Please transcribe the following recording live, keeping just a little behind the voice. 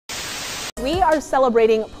We are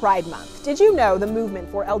celebrating Pride Month. Did you know the movement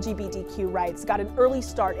for LGBTQ rights got an early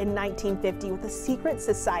start in 1950 with a secret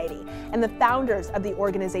society, and the founders of the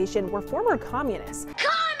organization were former communists?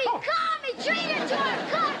 Commie, traitor to our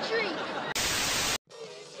country!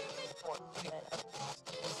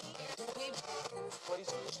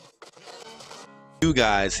 You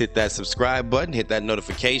guys hit that subscribe button, hit that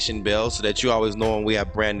notification bell so that you always know when we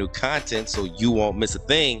have brand new content so you won't miss a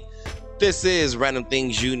thing. This is Random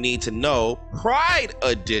Things You Need to Know Pride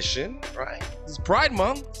Edition, right? It's Pride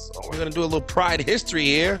Month, so we're gonna do a little Pride history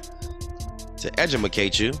here to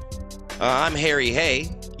educate you. I'm Harry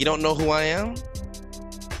Hay. You don't know who I am?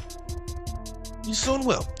 You soon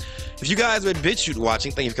will. If you guys are at BitChute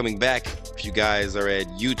watching, thank you for coming back. If you guys are at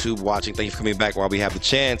YouTube watching, thank you for coming back while we have the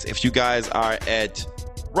chance. If you guys are at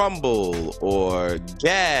Rumble or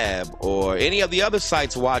Gab or any of the other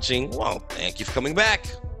sites watching, well, thank you for coming back.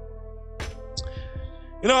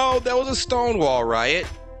 You know, there was a Stonewall riot,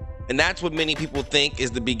 and that's what many people think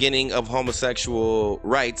is the beginning of homosexual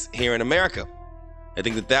rights here in America. I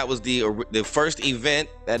think that was the first event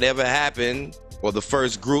that ever happened, or the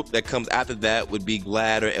first group that comes after that would be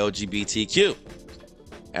GLAAD or LGBTQ.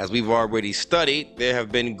 As we've already studied, there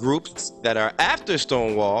have been groups that are after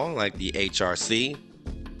Stonewall, like the HRC,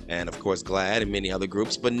 and of course GLAAD and many other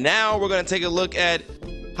groups. But now we're going to take a look at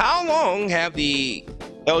how long have the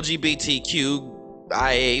LGBTQIA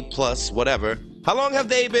plus whatever, how long have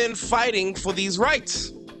they been fighting for these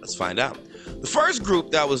rights? Let's find out. The first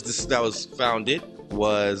group that was founded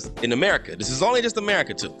was in America. This is only just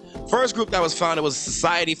America too. First group that was founded was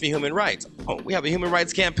Society for Human Rights. Oh, we have a human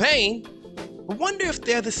rights campaign. I wonder if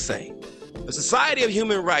they're the same. The Society of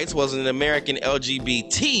Human Rights was an American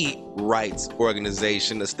LGBT rights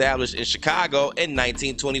organization established in Chicago in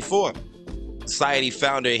 1924. Society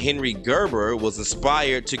founder Henry Gerber was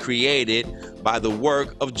inspired to create it by the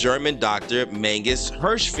work of German doctor Magnus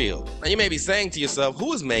Hirschfeld. Now you may be saying to yourself,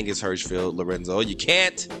 who is Magnus Hirschfeld, Lorenzo? You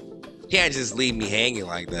can't just leave me hanging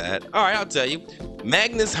like that. All right, I'll tell you.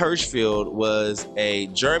 Magnus Hirschfeld was a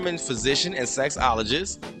German physician and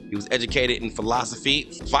sexologist. He was educated in philosophy,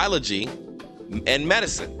 philology, and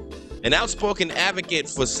medicine. An outspoken advocate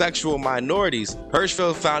for sexual minorities,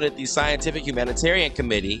 Hirschfeld founded the Scientific Humanitarian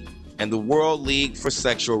Committee and the World League for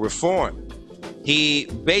Sexual Reform. He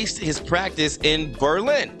based his practice in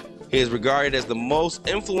Berlin. He is regarded as the most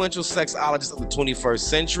influential sexologist of the 21st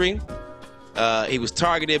century. He was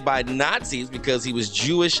targeted by Nazis because he was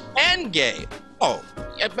Jewish and gay. Oh,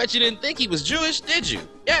 I bet you didn't think he was Jewish, did you?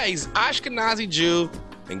 Yeah, he's Ashkenazi Jew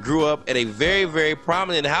and grew up in a very, very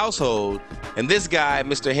prominent household. And this guy,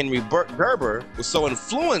 Mr. Henry Gerber, was so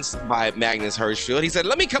influenced by Magnus Hirschfeld, he said,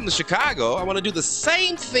 let me come to Chicago. I want to do the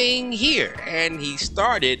same thing here. And he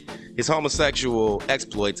started his homosexual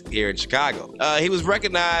exploits here in Chicago. He was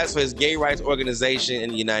recognized for his gay rights organization in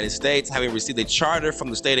the United States, having received a charter from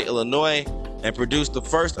the state of Illinois, and produced the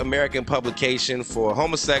first American publication for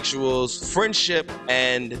homosexuals, friendship,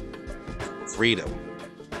 and freedom.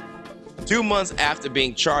 2 months after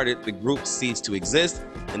being chartered, the group ceased to exist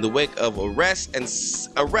in the wake of arrest of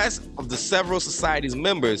the several society's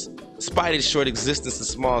members. Despite its short existence and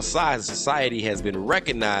small size, the society has been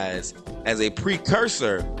recognized as a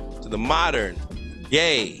precursor to the modern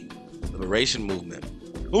gay liberation movement.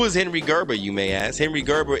 Who is Henry Gerber, you may ask? Henry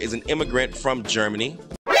Gerber is an immigrant from Germany.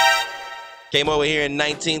 Came over here in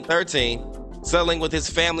 1913, settling with his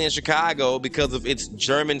family in Chicago because of its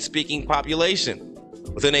German-speaking population.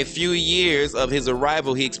 Within a few years of his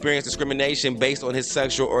arrival, he experienced discrimination based on his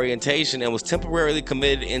sexual orientation and was temporarily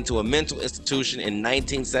committed into a mental institution in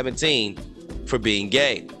 1917 for being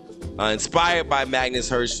gay. Inspired by Magnus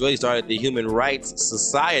Hirschfeld, he started the Human Rights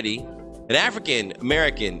Society. An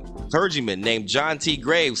African-American clergyman named John T.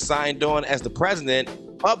 Graves signed on as the president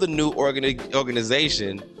of the new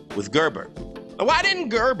organization with Gerber. Now, why didn't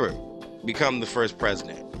Gerber become the first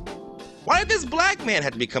president? Why did this black man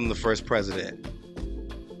have to become the first president?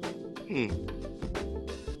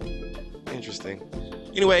 Interesting.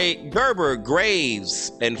 Anyway, Gerber,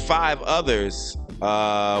 Graves, and 5 others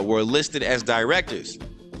were listed as directors.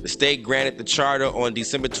 The state granted the charter on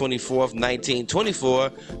December 24th,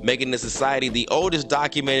 1924, making the society the oldest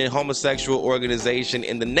documented homosexual organization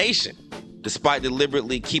in the nation. Despite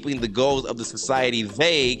deliberately keeping the goals of the society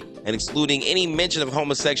vague and excluding any mention of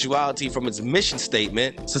homosexuality from its mission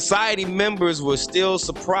statement, society members were still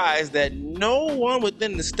surprised that no one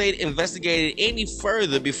within the state investigated any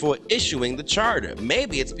further before issuing the charter.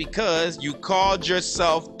 Maybe it's because you called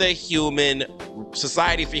yourself the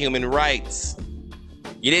Society for Human Rights.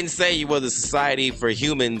 You didn't say you were the Society for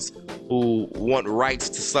Humans who want rights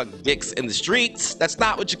to suck dicks in the streets. That's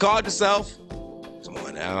not what you called yourself. Come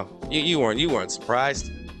on now. now. You weren't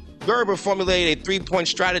surprised. Gerber formulated a 3-point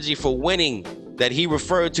strategy for winning that he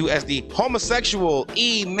referred to as the homosexual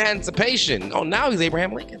emancipation. Oh, now he's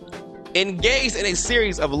Abraham Lincoln. Engaged in a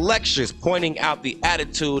series of lectures pointing out the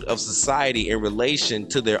attitude of society in relation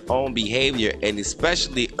to their own behavior and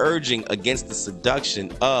especially urging against the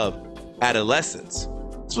seduction of adolescents.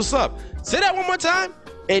 That's what's up. Say that one more time.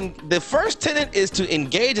 And the first tenet is to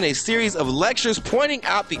engage in a series of lectures pointing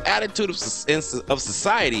out the attitude of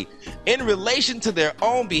society in relation to their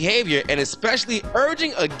own behavior and especially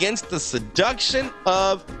urging against the seduction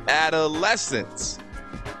of adolescents.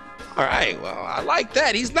 All right, well, I like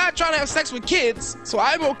that. He's not trying to have sex with kids, so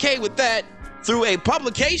I'm okay with that. Through a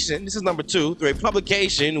publication, this is number 2, through a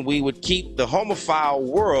publication, we would keep the homophile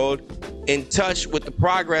world in touch with the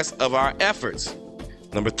progress of our efforts.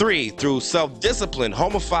 Number 3, through self-discipline,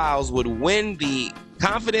 homophiles would win the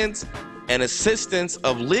confidence and assistance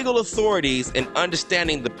of legal authorities in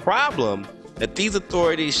understanding the problem that these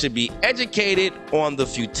authorities should be educated on the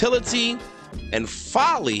futility and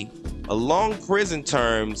folly of long prison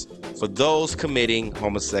terms for those committing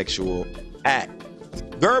homosexual acts.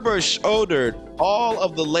 Gerber shouldered all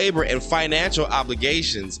of the labor and financial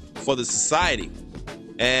obligations for the society,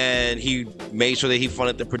 and he made sure that he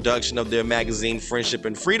funded the production of their magazine Friendship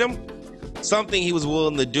and Freedom, something he was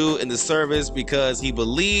willing to do in the service because he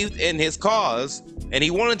believed in his cause and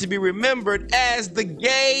he wanted to be remembered as the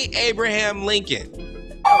gay Abraham Lincoln.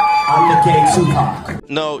 I'm the gay Tupac.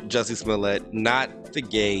 No, Jussie Smollett, not the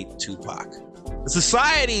gay Tupac. The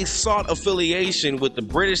society sought affiliation with the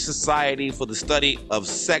British Society for the Study of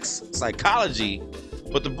Sex Psychology,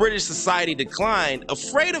 but the British Society declined,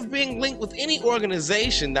 afraid of being linked with any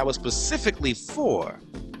organization that was specifically for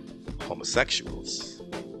homosexuals.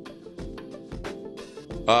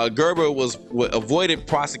 Gerber avoided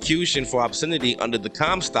prosecution for obscenity under the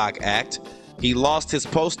Comstock Act. He lost his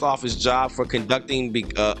post office job for conducting he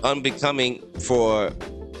lost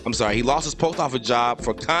his post office job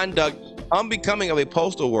for conduct unbecoming of a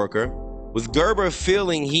postal worker, with Gerber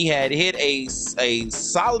feeling he had hit a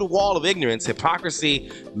solid wall of ignorance, hypocrisy,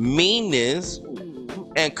 meanness,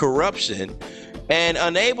 and corruption, and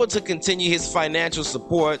unable to continue his financial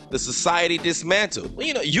support, the society dismantled. Well,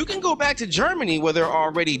 you know, you can go back to Germany where they're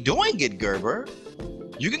already doing it, Gerber.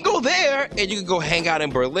 You can go there and you can go hang out in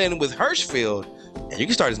Berlin with Hirschfeld, and you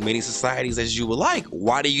can start as many societies as you would like.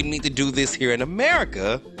 Why do you need to do this here in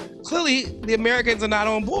America? Clearly, the Americans are not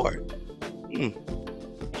on board.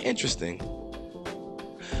 Interesting.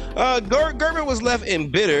 Gerber was left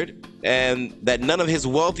embittered and that none of his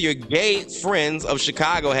wealthier gay friends of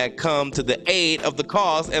Chicago had come to the aid of the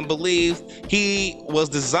cause and believed he was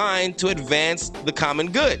designed to advance the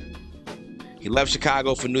common good. He left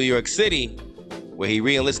Chicago for New York City, where he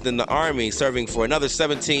re-enlisted in the Army, serving for another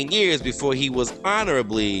 17 years before he was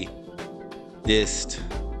honorably discharged.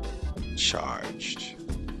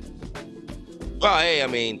 Well, hey, I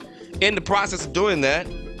mean, in the process of doing that,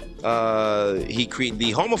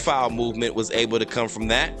 the homophile movement was able to come from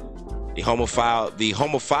that. The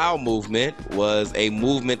homophile movement was a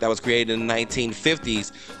movement that was created in the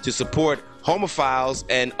 1950s to support homophiles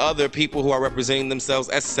and other people who are representing themselves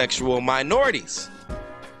as sexual minorities.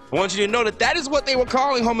 I want you to know that that is what they were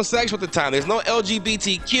calling homosexual at the time. There's no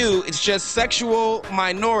LGBTQ, it's just sexual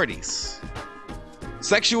minorities.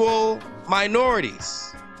 Sexual minorities.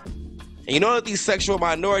 And you know that these sexual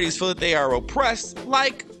minorities feel that they are oppressed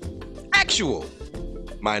like actual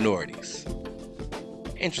minorities.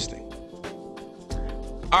 Interesting.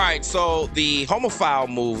 All right, so the homophile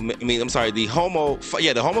movement, the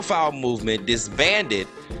homophile movement disbanded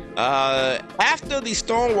after the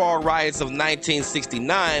Stonewall Riots of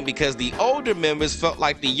 1969 because the older members felt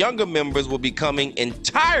like the younger members were becoming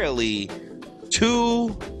entirely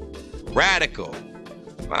too radical.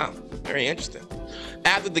 Wow, very interesting.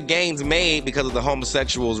 After the gains made because of the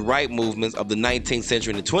homosexuals' right movements of the 19th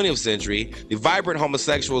century and the 20th century, the vibrant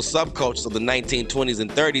homosexual subcultures of the 1920s and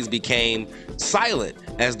 30s became silent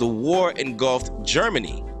as the war engulfed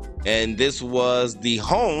Germany. And this was the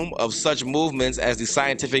home of such movements as the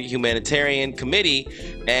Scientific Humanitarian Committee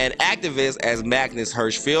and activists as Magnus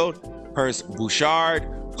Hirschfeld, Ernst Bouchard,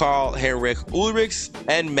 Karl Heinrich Ulrichs,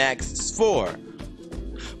 and Max Spohr.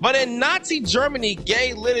 But in Nazi Germany,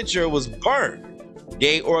 gay literature was burned.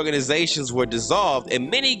 Gay organizations were dissolved and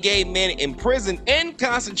many gay men imprisoned in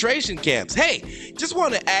concentration camps. Hey, just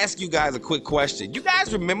want to ask you guys a quick question. You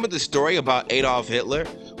guys remember the story about Adolf Hitler,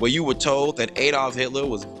 where you were told that Adolf Hitler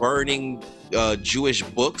was burning Jewish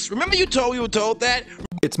books? Remember we were told that?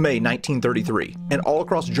 It's May 1933, and all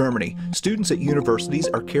across Germany, students at universities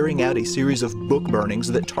are carrying out a series of book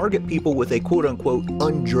burnings that target people with a quote-unquote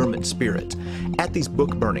un-German spirit. At these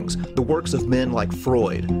book burnings, the works of men like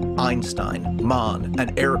Freud, Einstein, Mann,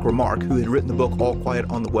 and Erich Remarque, who had written the book All Quiet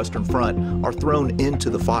on the Western Front, are thrown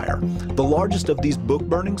into the fire. The largest of these book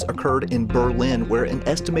burnings occurred in Berlin, where an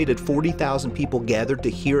estimated 40,000 people gathered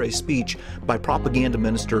to hear a speech by propaganda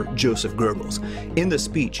minister Joseph Goebbels. In the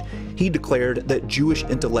speech, he declared that Jewish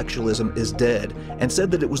intellectualism is dead and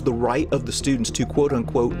said that it was the right of the students to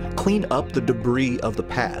quote-unquote clean up the debris of the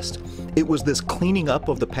past. It was this cleaning up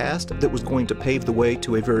of the past that was going to pave the way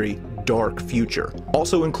to a very dark future.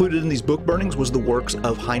 Also included in these book burnings was the works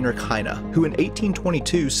of Heinrich Heine, who in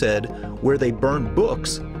 1822 said, "Where they burn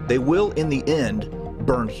books, they will in the end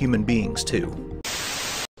burn human beings too."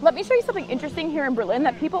 Let me show you something interesting here in Berlin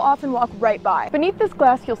that people often walk right by. Beneath this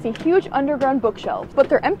glass, you'll see huge underground bookshelves, but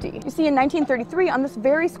they're empty. You see, in 1933, on this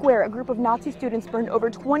very square, a group of Nazi students burned over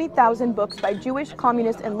 20,000 books by Jewish,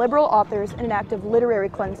 communist, and liberal authors in an act of literary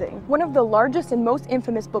cleansing, one of the largest and most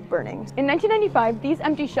infamous book burnings. In 1995, these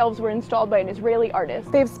empty shelves were installed by an Israeli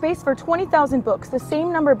artist. They have space for 20,000 books, the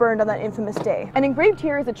same number burned on that infamous day. And engraved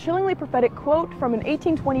here is a chillingly prophetic quote from an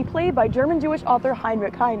 1820 play by German Jewish author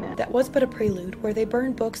Heinrich Heine. That was but a prelude. Where they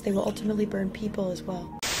burn books, they will ultimately burn people as well.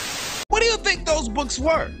 What do you think those books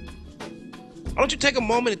were? Why don't you take a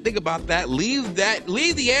moment and think about that? Leave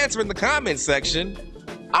the answer in the comments section.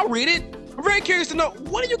 I'll read it. I'm very curious to know,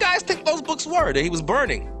 what do you guys think those books were that he was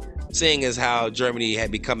burning? Seeing as how Germany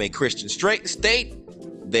had become a Christian state,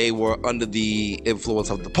 they were under the influence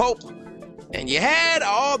of the Pope, and you had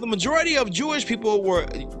the majority of Jewish people were,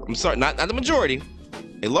 I'm sorry, not the majority,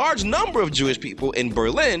 a large number of Jewish people in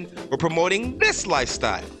Berlin were promoting this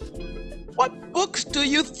lifestyle. What books do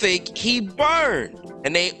you think he burned?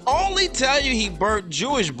 And they only tell you he burnt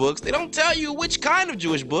Jewish books. They don't tell you which kind of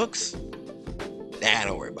Jewish books. Nah,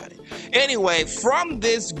 don't worry about it. Anyway, from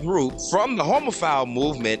this group, from the homophile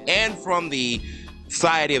movement, and from the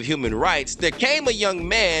Society of Human Rights, there came a young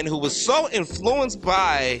man who was so influenced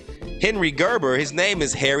by Henry Gerber. His name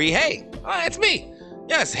is Harry Hay. Oh, that's me.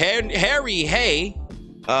 Yes, Harry Hay.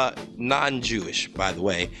 Non-Jewish, by the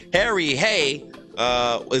way. Harry Hay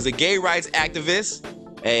was a gay rights activist,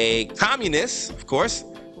 a communist, of course,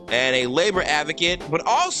 and a labor advocate, but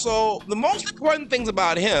also the most important things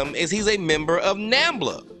about him is he's a member of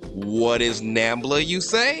NAMBLA. What is NAMBLA, you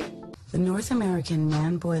say? The North American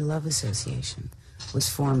Man-Boy Love Association was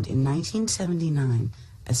formed in 1979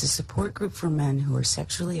 as a support group for men who are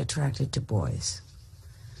sexually attracted to boys.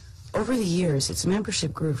 Over the years, its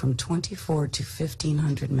membership grew from 24 to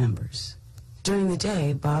 1,500 members. During the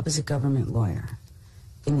day, Bob is a government lawyer.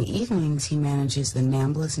 In the evenings, he manages the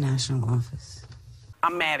NAMBLA's national office.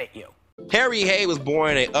 I'm mad at you. Harry Hay was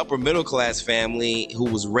born in an upper middle class family who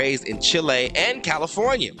was raised in Chile and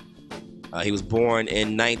California. He was born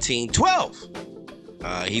in 1912.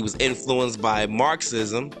 He was influenced by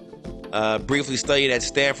Marxism, briefly studied at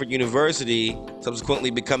Stanford University,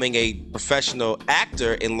 subsequently becoming a professional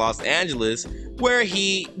actor in Los Angeles, where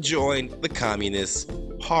he joined the Communist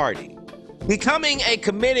Party. Becoming a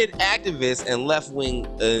committed activist and left-wing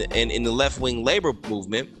in the left-wing labor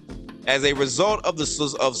movement, as a result of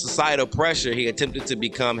societal pressure, he attempted to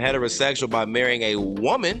become heterosexual by marrying a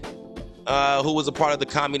woman who was a part of the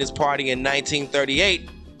Communist Party in 1938,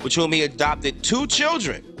 with whom he adopted 2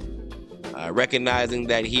 children. Recognizing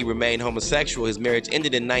that he remained homosexual, his marriage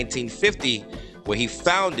ended in 1950, where he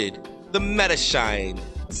founded the Mattachine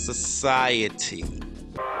Society.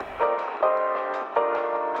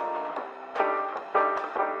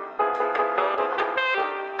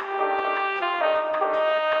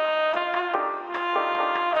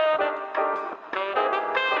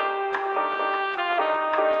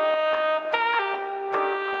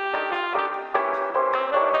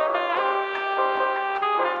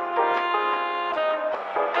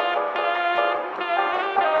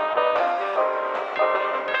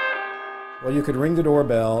 Well, you could ring the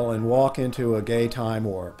doorbell and walk into a gay time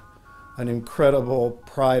warp, an incredible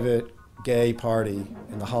private gay party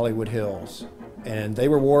in the Hollywood Hills. And they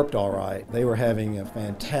were warped all right. They were having a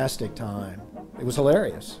fantastic time. It was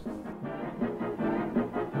hilarious.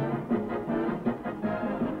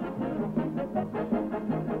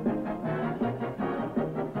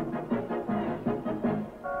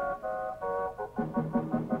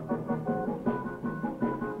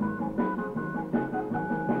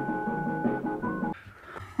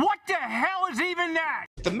 What the hell is even that?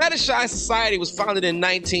 The Mattachine Society was founded in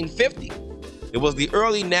 1950. It was the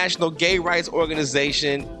early national gay rights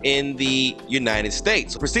organization in the United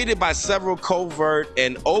States, preceded by several covert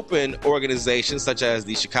and open organizations such as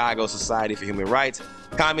the Chicago Society for Human Rights.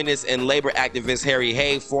 Communist and labor activist Harry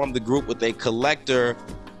Hay formed the group with a collector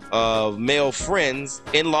of male friends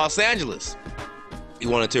in Los Angeles. He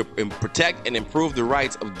wanted to protect and improve the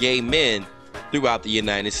rights of gay men throughout the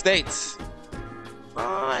United States.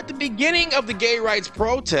 At the beginning of the gay rights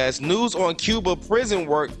protests, news on Cuba prison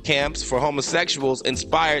work camps for homosexuals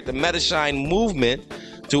inspired the Mattachine movement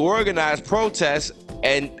to organize protests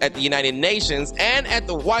at the United Nations and at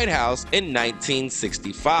the White House in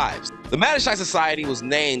 1965. The Mattachine Society was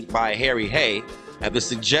named by Harry Hay at the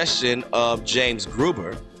suggestion of James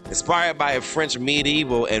Gerber, inspired by a French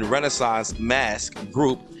medieval and Renaissance mask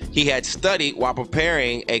group he had studied while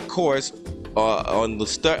preparing a course on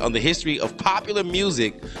the history of popular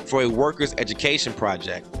music for a workers' education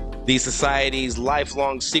project. These societies,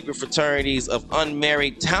 lifelong secret fraternities of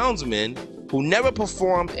unmarried townsmen who never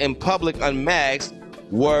performed in public unmasked,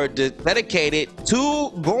 were dedicated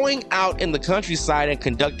to going out in the countryside and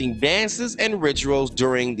conducting dances and rituals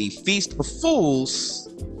during the Feast of Fools.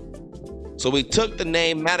 So we took the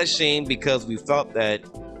name Mattachine because we felt that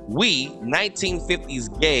we,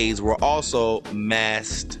 1950s gays, were also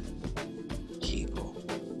masked people.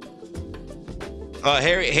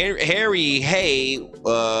 Harry Hay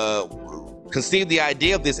conceived the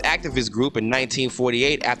idea of this activist group in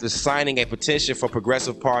 1948 after signing a petition for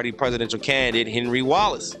Progressive Party presidential candidate Henry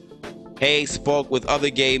Wallace. Hay spoke with other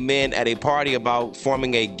gay men at a party about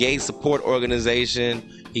forming a gay support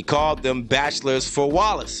organization. He called them Bachelors for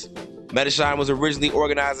Wallace. Mattachine was originally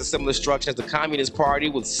organized in similar structure as the Communist Party,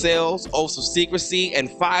 with cells, oaths of secrecy,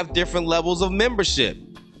 and 5 different levels of membership,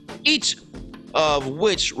 each of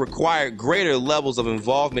which required greater levels of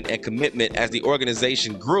involvement and commitment as the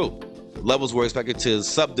organization grew. Levels were expected to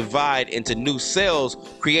subdivide into new cells,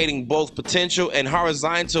 creating both potential and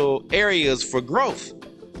horizontal areas for growth.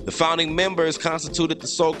 The founding members constituted the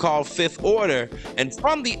so-called Fifth Order, and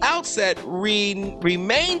from the outset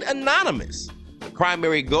remained anonymous. The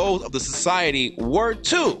primary goals of the society were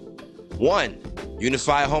 2. 1.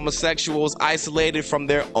 Unify homosexuals isolated from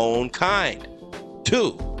their own kind.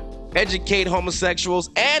 2. Educate homosexuals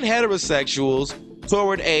and heterosexuals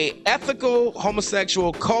toward an ethical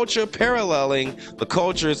homosexual culture paralleling the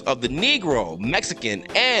cultures of the Negro, Mexican,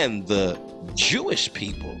 and the Jewish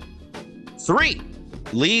people. 3.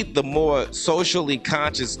 Lead the more socially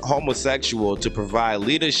conscious homosexual to provide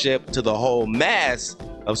leadership to the whole mass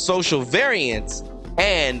of social variants.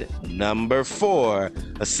 And number 4,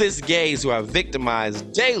 assist gays who are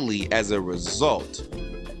victimized daily as a result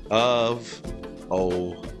of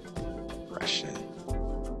oppression.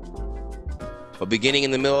 But beginning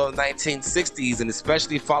in the middle of the 1960s, and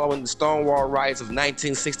especially following the Stonewall Riots of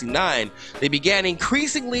 1969, they began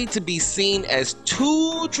increasingly to be seen as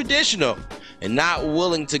too traditional and not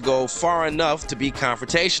willing to go far enough to be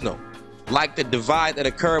confrontational. Like the divide that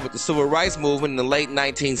occurred with the Civil Rights Movement in the late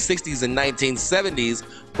 1960s and 1970s,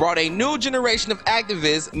 brought a new generation of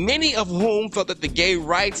activists, many of whom felt that the gay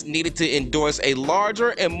rights needed to endorse a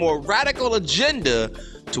larger and more radical agenda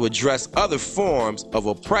to address other forms of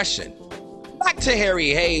oppression. Back to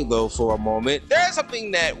Harry Hay, though, for a moment. There's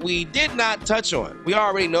something that we did not touch on. We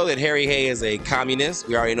already know that Harry Hay is a communist.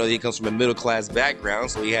 We already know that he comes from a middle-class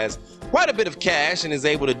background, so he has quite a bit of cash and is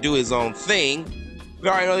able to do his own thing. We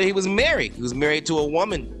already know that he was married. He was married to a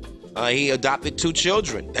woman. He adopted 2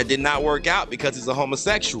 children. That did not work out because he's a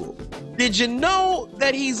homosexual. Did you know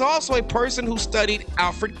that he's also a person who studied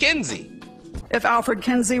Alfred Kinsey? If Alfred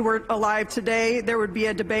Kinsey were alive today, there would be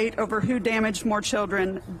a debate over who damaged more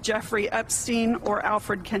children, Jeffrey Epstein or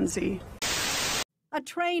Alfred Kinsey. A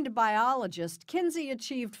trained biologist, Kinsey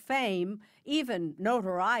achieved fame, even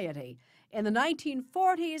notoriety, in the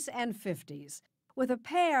 1940s and 50s with a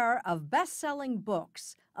pair of best-selling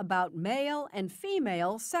books about male and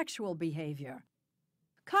female sexual behavior.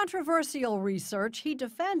 Controversial research he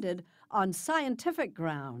defended on scientific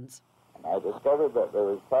grounds. I discovered that there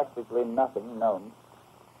was practically nothing known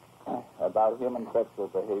about human sexual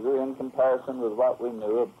behavior in comparison with what we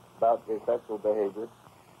knew about the sexual behavior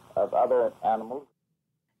of other animals.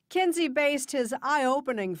 Kinsey based his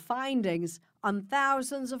eye-opening findings on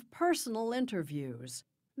thousands of personal interviews.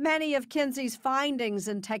 Many of Kinsey's findings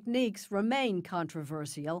and techniques remain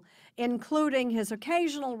controversial, including his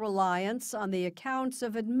occasional reliance on the accounts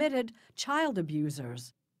of admitted child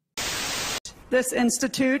abusers. This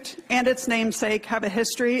institute and its namesake have a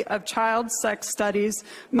history of child sex studies,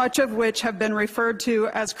 much of which have been referred to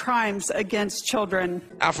as crimes against children.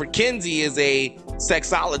 Alfred Kinsey is a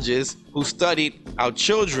sexologist who studied how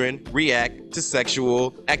children react to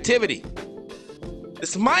sexual activity.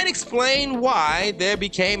 This might explain why there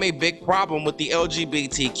became a big problem with the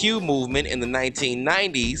LGBTQ movement in the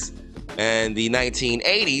 1990s and the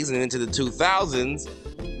 1980s and into the 2000s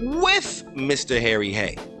with Mr. Harry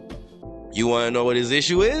Hay. You want to know what his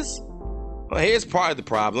issue is? Well, here's part of the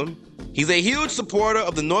problem. He's a huge supporter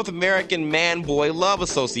of the North American Man-Boy Love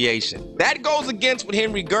Association. That goes against what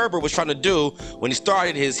Henry Gerber was trying to do when he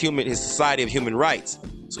started his Society of Human Rights.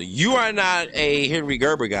 So you are not a Henry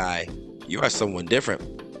Gerber guy. You are someone different.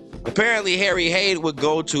 Apparently, Harry Hay would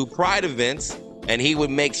go to pride events and he would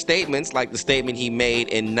make statements like the statement he made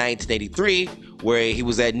in 1983, where he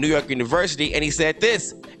was at New York University, and he said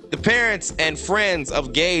this: the parents and friends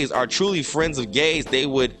of gays are truly friends of gays. They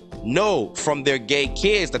would know from their gay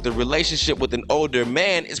kids that the relationship with an older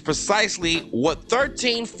man is precisely what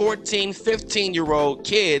 13, 14, 15-year-old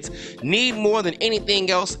kids need more than anything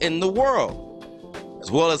else in the world. As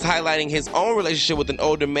well as highlighting his own relationship with an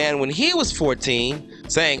older man when he was 14,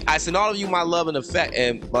 saying, I send all of you my love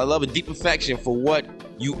and deep affection for what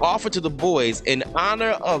you offer to the boys in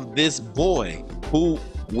honor of this boy who,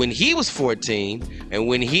 when he was 14 and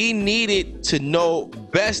when he needed to know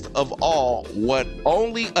best of all what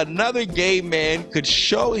only another gay man could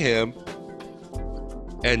show him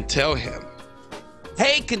and tell him.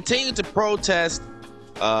 Hay continued to protest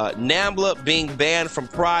NAMBLA being banned from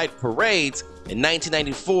pride parades in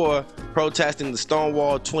 1994, protesting the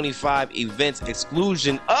Stonewall 25 events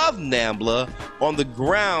exclusion of NAMBLA on the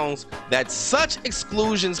grounds that such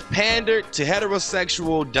exclusions pandered to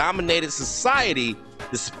heterosexual dominated society,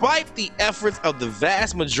 despite the efforts of the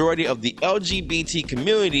vast majority of the LGBT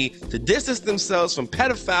community to distance themselves from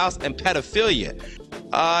pedophiles and pedophilia.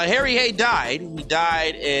 Harry Hay died. He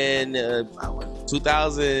died in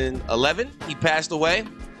 2011. He passed away.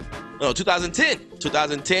 No, 2010.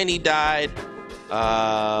 2010 he died.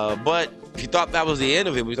 But if you thought that was the end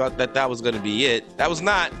of it, we thought that that was going to be it. That was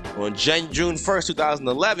not. On June 1st,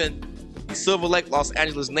 2011, the Silver Lake, Los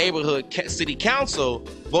Angeles Neighborhood City Council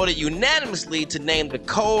voted unanimously to name the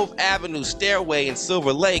Cove Avenue Stairway in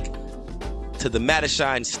Silver Lake to the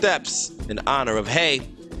Mattachine Steps in honor of Hay.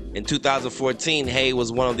 In 2014, Hay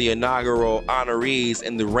was one of the inaugural honorees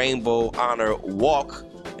in the Rainbow Honor Walk,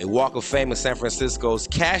 a walk of fame in San Francisco's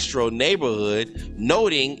Castro neighborhood,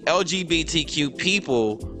 noting LGBTQ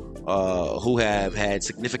people who have had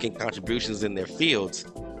significant contributions in their fields.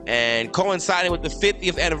 And coinciding with the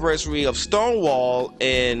 50th anniversary of Stonewall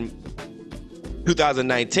in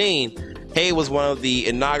 2019, Hay was one of the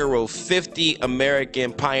inaugural 50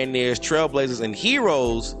 American pioneers, trailblazers, and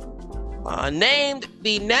heroes named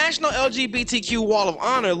the National LGBTQ Wall of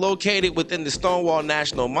Honor, located within the Stonewall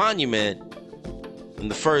National Monument, and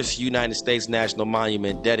the first United States national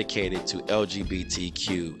monument dedicated to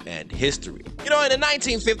LGBTQ and history. You know, in the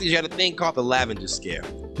 1950s, you had a thing called the Lavender Scare.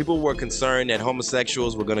 People were concerned that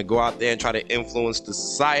homosexuals were going to go out there and try to influence the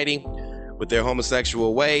society with their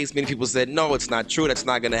homosexual ways. Many people said, no, it's not true. That's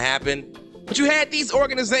not going to happen. But you had these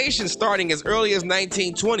organizations starting as early as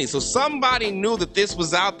 1920. So somebody knew that this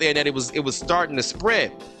was out there and that it was starting to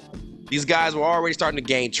spread. These guys were already starting to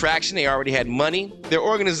gain traction. They already had money. Their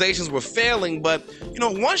organizations were failing, but you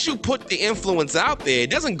know, once you put the influence out there, it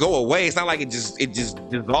doesn't go away. It's not like it just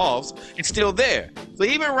dissolves. It's still there. So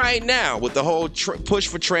even right now, with the whole push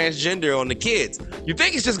for transgender on the kids, you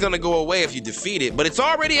think it's just going to go away if you defeat it, but it's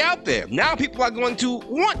already out there. Now people are going to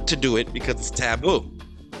want to do it because it's taboo.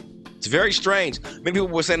 It's very strange. Many people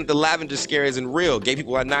were saying that the Lavender Scare isn't real. Gay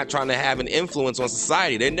people are not trying to have an influence on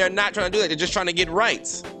society. They're not trying to do that. They're just trying to get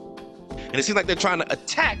rights. And it seems like they're trying to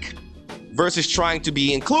attack versus trying to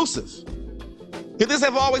be inclusive. Could this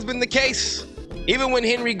have always been the case? Even when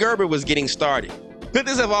Henry Gerber was getting started, could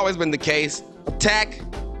this have always been the case? Attack,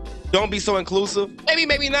 don't be so inclusive? Maybe,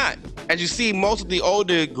 maybe not. As you see, most of the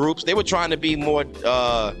older groups, they were trying to be more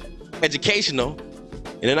educational.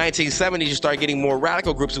 In the 1970s, you start getting more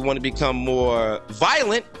radical groups who want to become more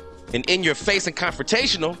violent and in your face and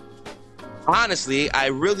confrontational. Honestly, I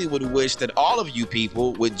really would wish that all of you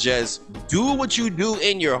people would just do what you do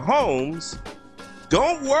in your homes.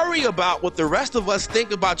 Don't worry about what the rest of us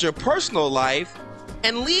think about your personal life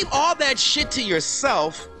and leave all that shit to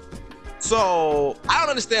yourself. So I don't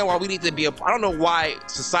understand why we need to be I don't know why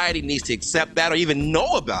society needs to accept that or even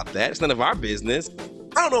know about that. It's none of our business.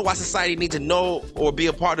 I don't know why society needs to know or be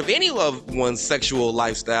a part of any of one's sexual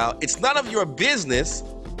lifestyle. It's none of your business.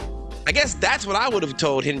 I guess that's what I would have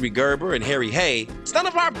told Henry Gerber and Harry Hay. It's none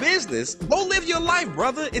of our business. Go live your life,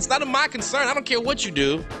 brother. It's none of my concern. I don't care what you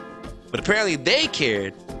do. But apparently they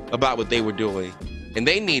cared about what they were doing. And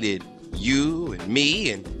they needed you and me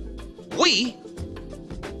and we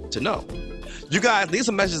to know. You guys, leave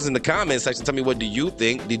some messages in the comment section. Tell me, what do you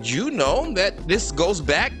think? Did you know that this goes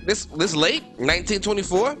back this late,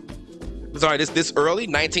 1924? Sorry, this early,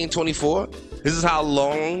 1924. This is how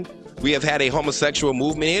long we have had a homosexual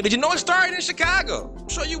movement here. Did you know it started in Chicago? I'm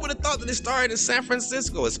sure you would have thought that it started in San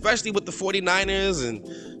Francisco, especially with the 49ers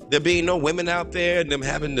and there being no women out there and them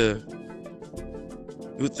having to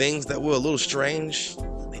do things that were a little strange.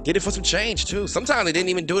 They did it for some change too. Sometimes they didn't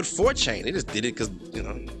even do it for change. They just did it because, you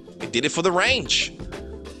know, they did it for the range.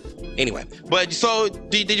 Anyway, but so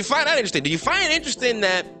did you find that interesting? Did you find it interesting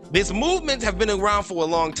that these movements have been around for a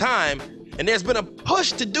long time and there's been a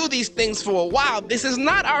push to do these things for a while? This is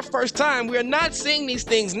not our first time. We are not seeing these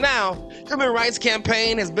things now. Human rights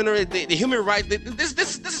campaign has been the human rights. This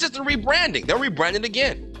is just a rebranding. They're rebranding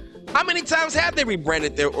again. How many times have they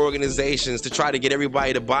rebranded their organizations to try to get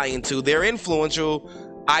everybody to buy into their influential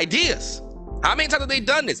ideas? How many times have they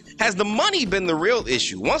done this? Has the money been the real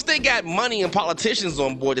issue? Once they got money and politicians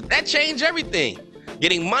on board, did that change everything?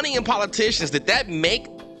 Getting money and politicians, did that make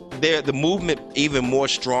the movement even more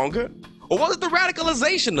stronger? Or was it the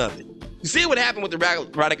radicalization of it? You see what happened with the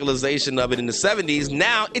radicalization of it in the 70s.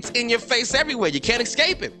 Now it's in your face everywhere. You can't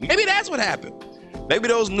escape it. Maybe that's what happened. Maybe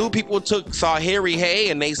those new people saw Harry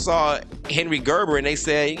Hay and they saw Henry Gerber and they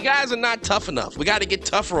said, you guys are not tough enough. We got to get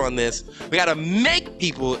tougher on this. We got to make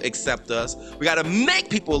people accept us. We got to make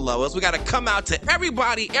people love us. We got to come out to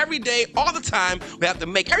everybody every day, all the time. We have to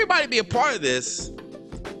make everybody be a part of this.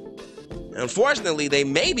 And unfortunately, they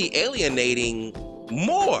may be alienating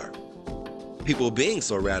more people being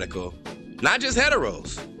so radical. Not just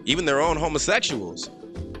heteros, even their own homosexuals.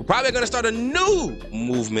 We're probably going to start a new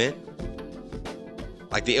movement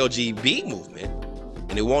like the LGBT movement,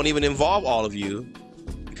 and it won't even involve all of you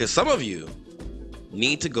because some of you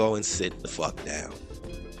need to go and sit the fuck down.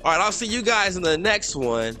 All right, I'll see you guys in the next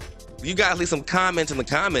one. You guys leave some comments in the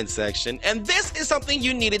comment section, and this is something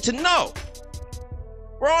you needed to know.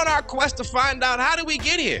 We're on our quest to find out, how did we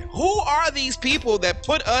get here? Who are these people that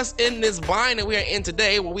put us in this bind that we are in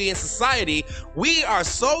today, where we in society, we are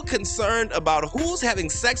so concerned about who's having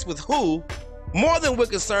sex with who, more than we're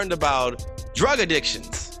concerned about drug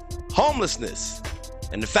addictions, homelessness,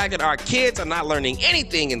 and the fact that our kids are not learning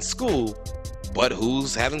anything in school but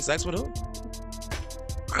who's having sex with who.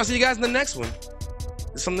 I'll see you guys in the next one.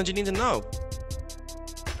 It's something that you need to know.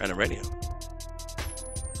 On the radio.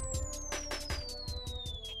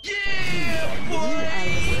 Yeah, boy!